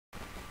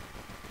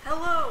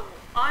Hello,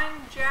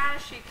 I'm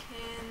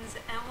Jashykins,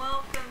 and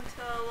welcome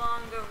to a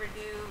long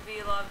overdue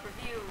vlog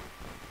review.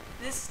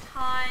 This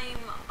time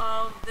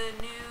of the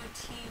new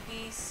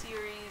TV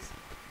series,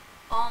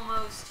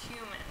 Almost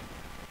Human.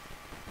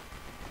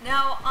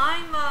 Now,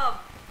 I'm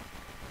a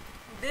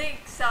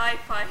big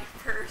sci-fi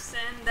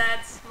person.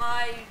 That's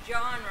my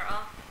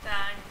genre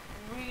that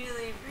I'm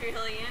really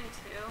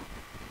into.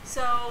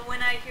 So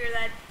when I hear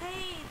that,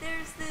 hey,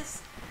 there's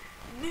this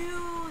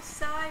new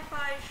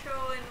sci-fi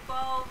show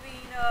involving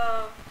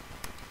a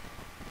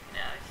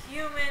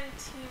human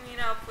teaming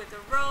up with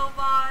a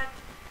robot,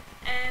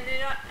 and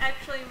it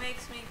actually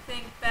makes me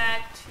think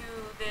back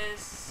to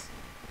this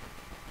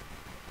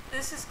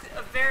is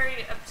a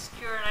very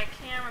obscure, and I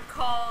can't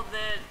recall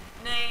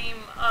the name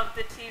of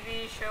the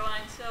TV show,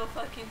 I'm so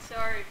fucking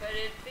sorry, but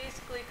it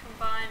basically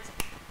combines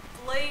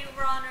Blade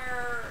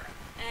Runner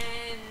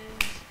and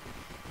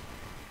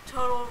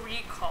Total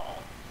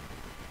Recall.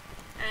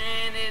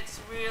 And it's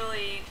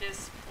really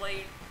just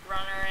Blade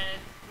Runner, and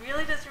it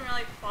really doesn't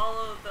really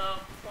follow the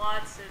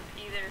plots of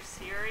either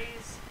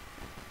series.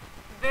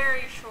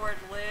 Very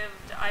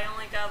short-lived. I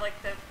only got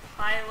like the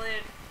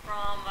pilot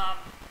from a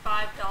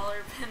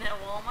 $5 bin at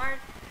Walmart.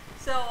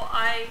 So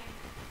I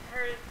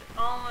heard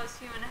Almost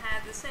Human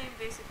had the same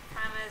basic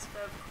premise,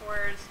 but of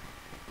course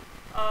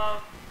a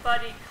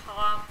buddy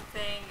cop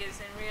thing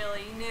isn't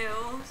really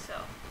new, so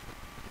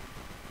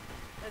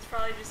that's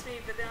probably just me.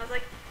 But then I was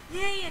like,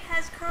 yay, it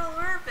has Karl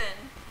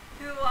Urban,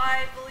 who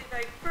I believe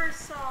I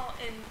first saw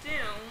in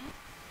Doom,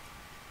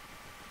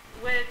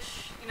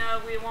 which,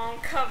 we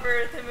won't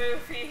cover the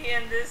movie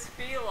in this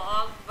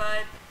vlog,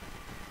 but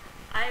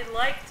I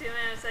liked him,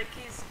 and it's like,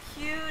 he's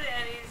cute,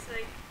 and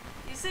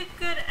he's a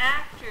good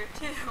actor,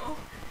 too.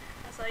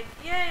 I was like,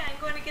 yay, I'm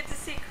going to get to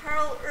see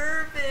Karl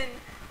Urban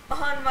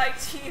on my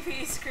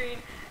TV screen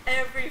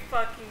every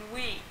fucking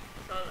week.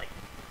 So I was like,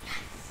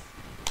 yes!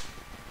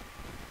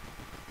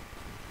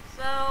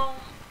 So,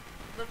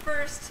 the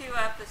first two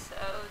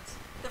episodes.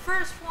 The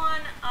first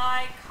one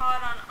I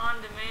caught on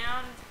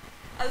demand.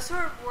 I was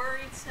sort of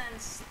worried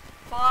since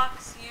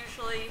Fox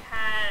usually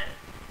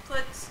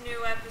puts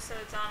new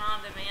episodes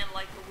on demand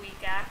like a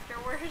week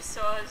afterwards,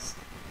 so I was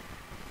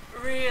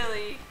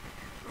really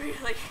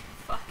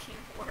fucking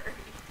worried.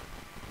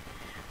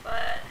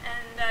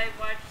 And I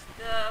watched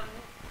the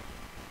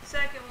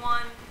second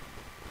one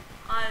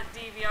on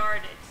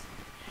DVR'd it.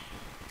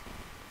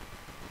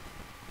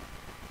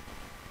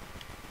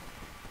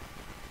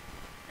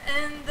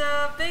 And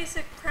the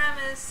basic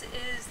premise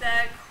is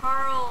that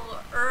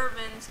Karl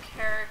Urban's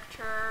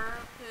character,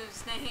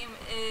 whose name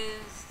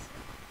is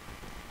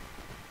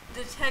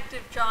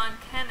Detective John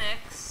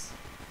Kennicks,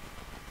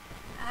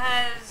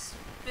 has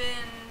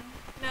been,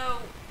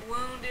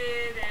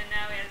 wounded, and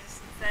now he has a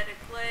synthetic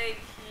leg.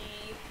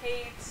 He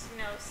hates,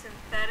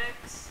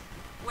 synthetics,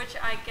 which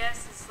I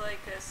guess is like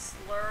a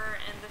slur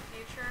in the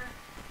future.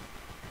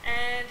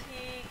 And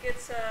he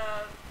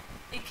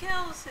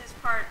kills his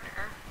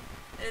partner.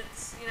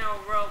 It's,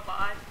 a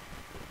robot.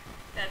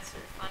 That's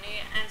sort of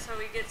funny. And so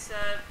he gets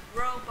a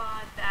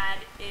robot that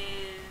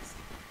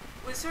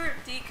was sort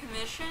of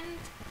decommissioned,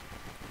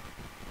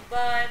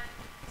 but,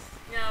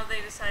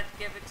 they decide to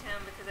give it to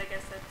him because I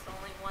guess that's the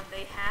only one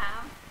they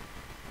have.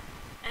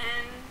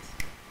 And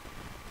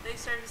they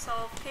start to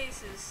solve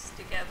cases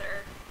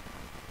together.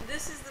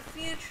 This is the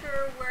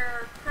future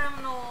where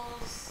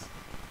criminals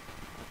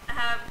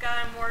have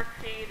gotten more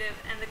creative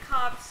and the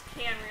cops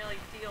can't really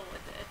deal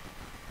with it.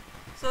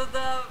 So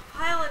the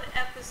pilot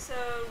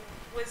episode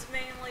was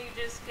mainly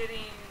just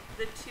getting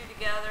the two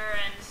together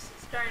and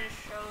starting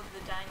to show the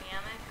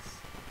dynamics,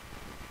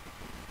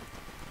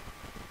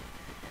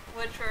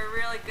 which we're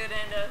really good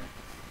into.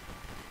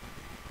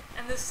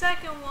 And the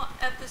second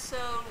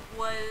episode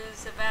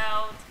was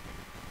about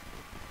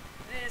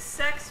the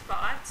sex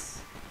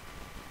bots,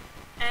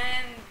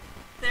 and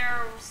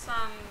there was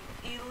some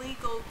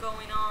illegal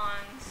going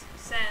on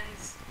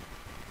since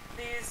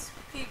these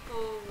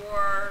people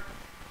were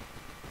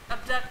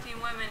abducting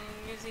women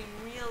using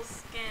real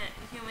skin,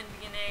 human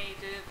DNA,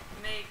 to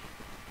make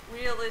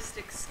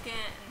realistic skin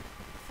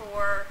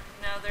for,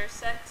 their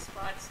sex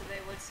spots so they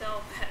would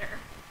sell better.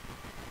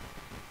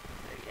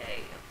 So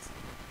yay.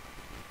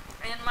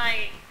 And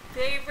my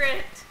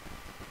favorite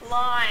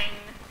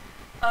line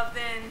of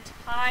the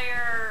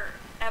entire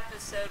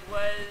episode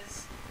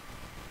was,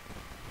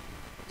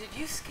 "Did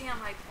you scam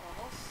my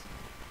balls?"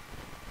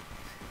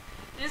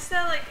 Just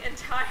that,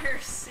 entire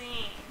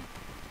scene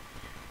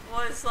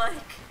was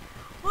like,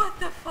 what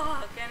the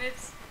fuck?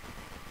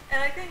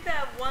 And I think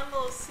that one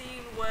little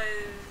scene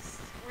was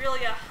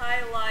really a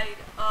highlight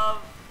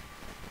of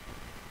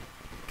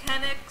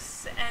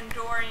Kennicks and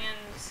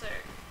Dorian's,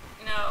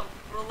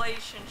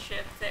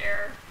 relationship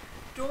there.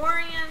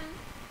 Dorian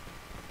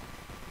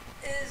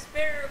is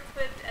better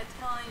equipped at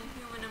telling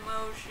human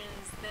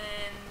emotions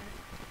than,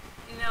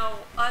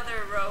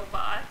 other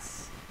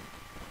robots.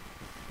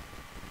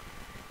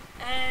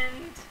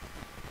 And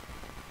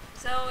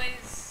so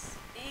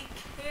he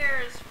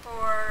cares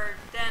for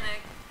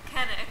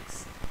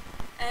Kennicks,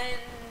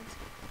 and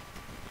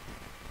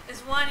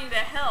is wanting to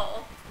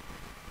help.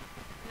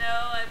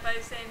 By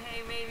saying,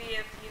 hey, maybe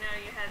if, you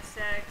had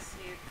sex,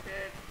 you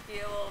could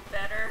feel a little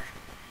better.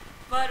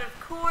 But of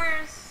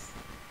course,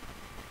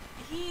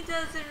 he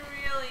doesn't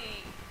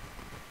really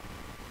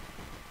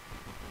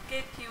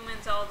get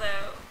humans all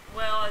that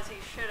well as he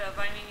should have.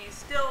 I mean, he's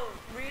still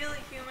really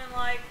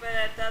human-like, but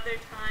at the other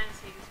times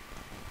he's...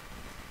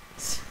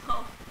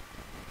 So,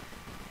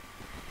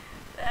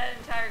 that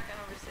entire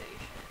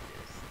conversation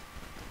just...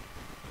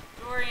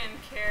 Dorian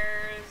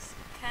cares.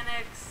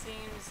 Kennex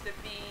seems to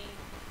be,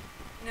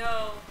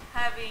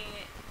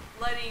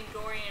 letting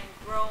Dorian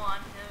grow on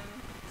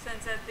him,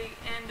 since at the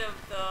end of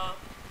the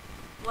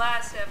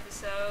last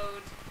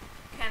episode,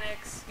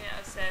 Kennex,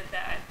 said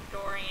that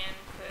Dorian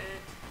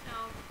could,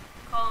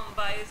 call him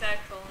by his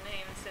actual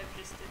name instead of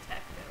just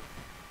detective.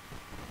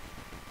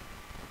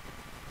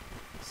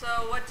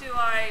 So what do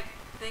I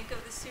think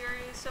of the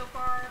series so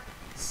far?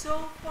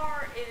 So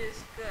far it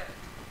is good.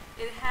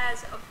 It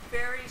has a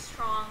very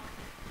strong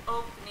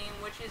opening,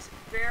 which is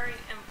very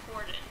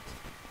important.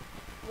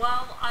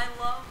 While I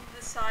love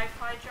the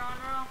sci-fi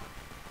genre,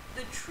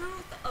 the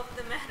truth of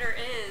the matter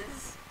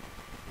is,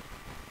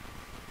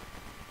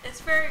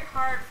 it's very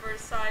hard for a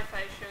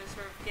sci-fi show to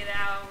sort of get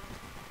out,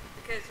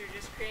 because you're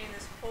just creating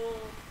this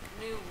whole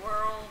new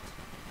world.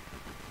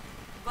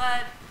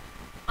 But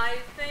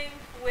I think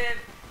with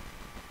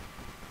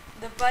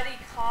the buddy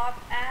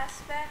cop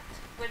aspect,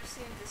 which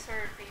seems to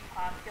sort of be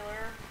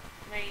popular,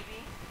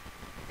 maybe,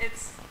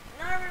 it's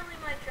not really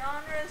my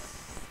genre.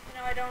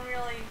 I don't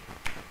really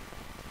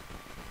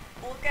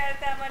look at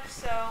it that much,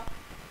 so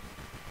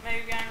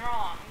maybe I'm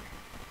wrong.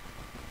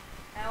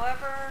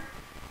 However,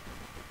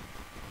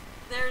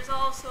 there's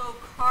also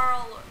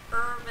Karl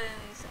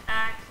Urban's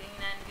acting,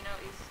 and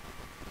he's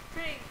a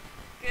pretty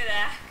good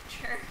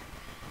actor.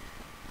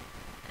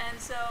 And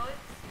so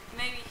it's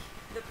maybe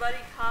the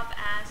buddy cop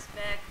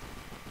aspect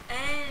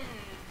and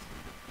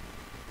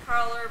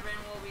Karl Urban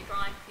will be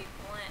drawing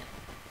people in.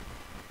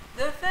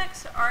 The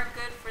effects are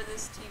good for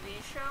this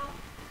TV show.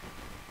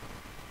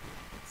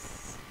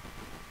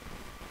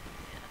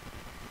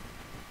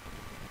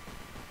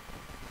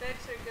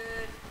 Effects are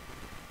good.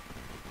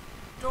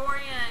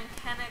 Dorian and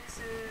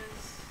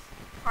Kennex's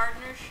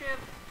partnership,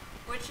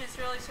 which is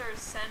really sort of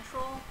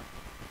central,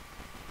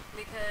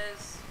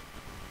 because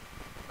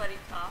buddy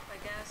cop, I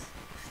guess,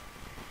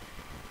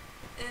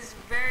 is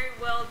very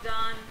well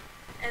done.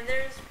 And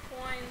there's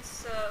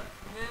points of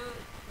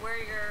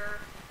where you're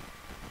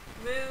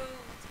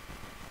moved,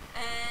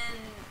 and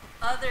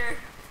other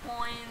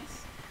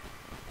points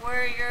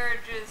where you're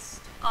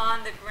just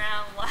on the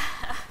ground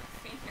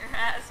laughing your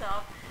ass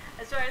off.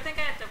 So I think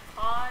I have to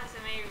pause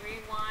and maybe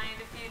rewind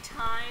a few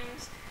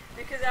times,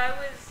 because I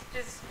was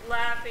just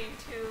laughing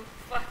too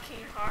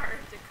fucking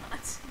hard to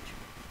concentrate.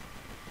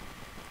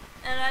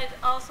 And I'd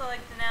also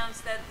like to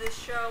announce that this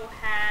show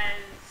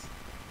has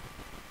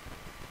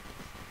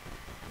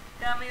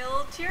got me a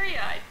little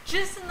teary-eyed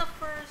just in the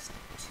first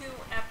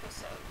 2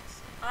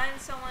 episodes. I'm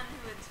someone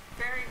who it's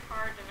very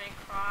hard to make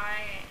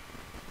cry.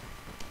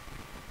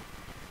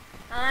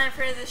 And I'm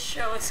afraid this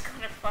show is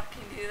gonna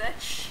fucking do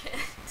that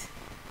shit.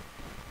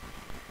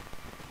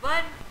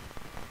 But,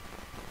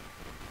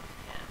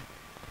 yeah.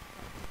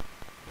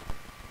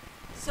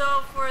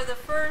 So for the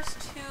first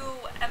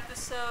 2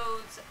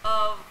 episodes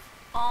of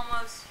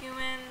Almost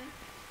Human,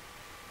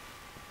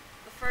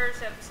 the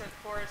first episode,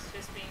 of course,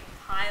 just being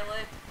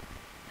pilot,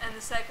 and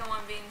the second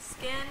one being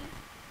Skin,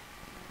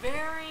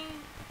 very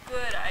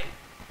good. I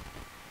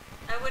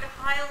would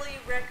highly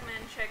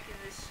recommend checking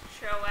this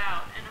show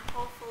out, and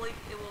hopefully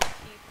it will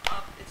keep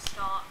up its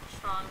strong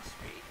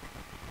streak.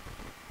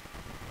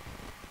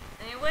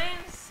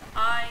 Anyways,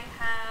 I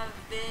have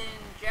been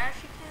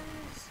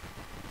Jashykins,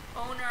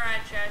 owner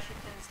at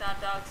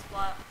jashykins.dogs.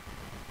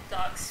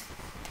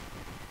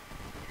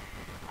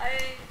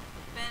 I've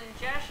been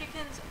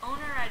Jashykins,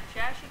 owner at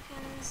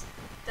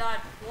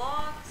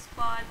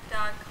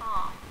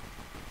jashykins.blogspot.com.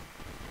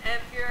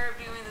 If you're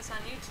viewing this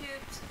on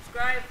YouTube,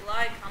 subscribe,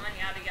 like, comment,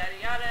 yada yada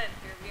yada.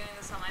 If you're viewing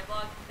this on my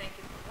blog, thank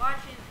you for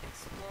watching.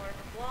 Explore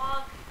the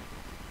blog.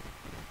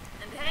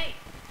 And hey,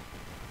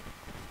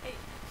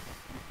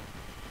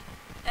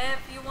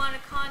 if you want to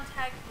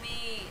contact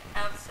me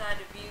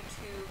outside of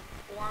YouTube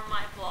or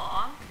my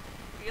blog,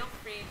 feel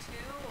free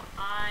to.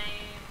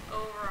 I'm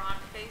over on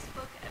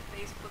Facebook at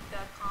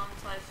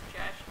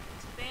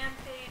facebook.com/jashykins fan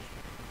page.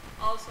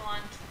 Also on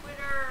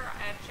Twitter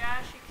at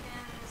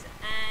jashykins,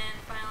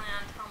 and finally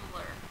on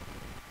Tumblr,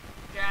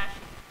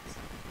 jashykins.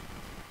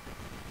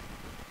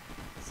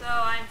 So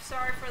I'm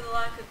sorry for the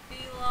lack of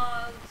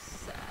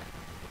vlogs.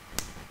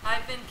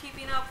 I've been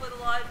keeping up with a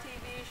lot of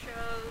TV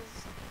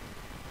shows,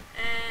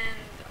 and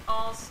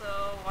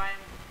also I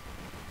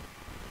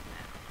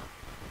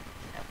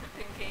haven't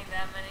been getting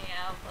that many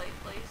out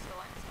lately, so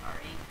I'm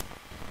sorry.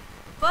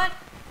 But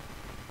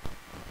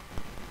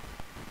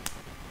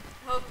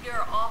hope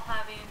you're all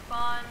having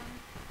fun,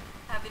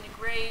 having a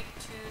great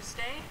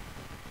Tuesday,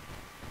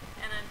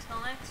 and until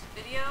next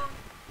video,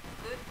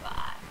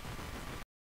 goodbye.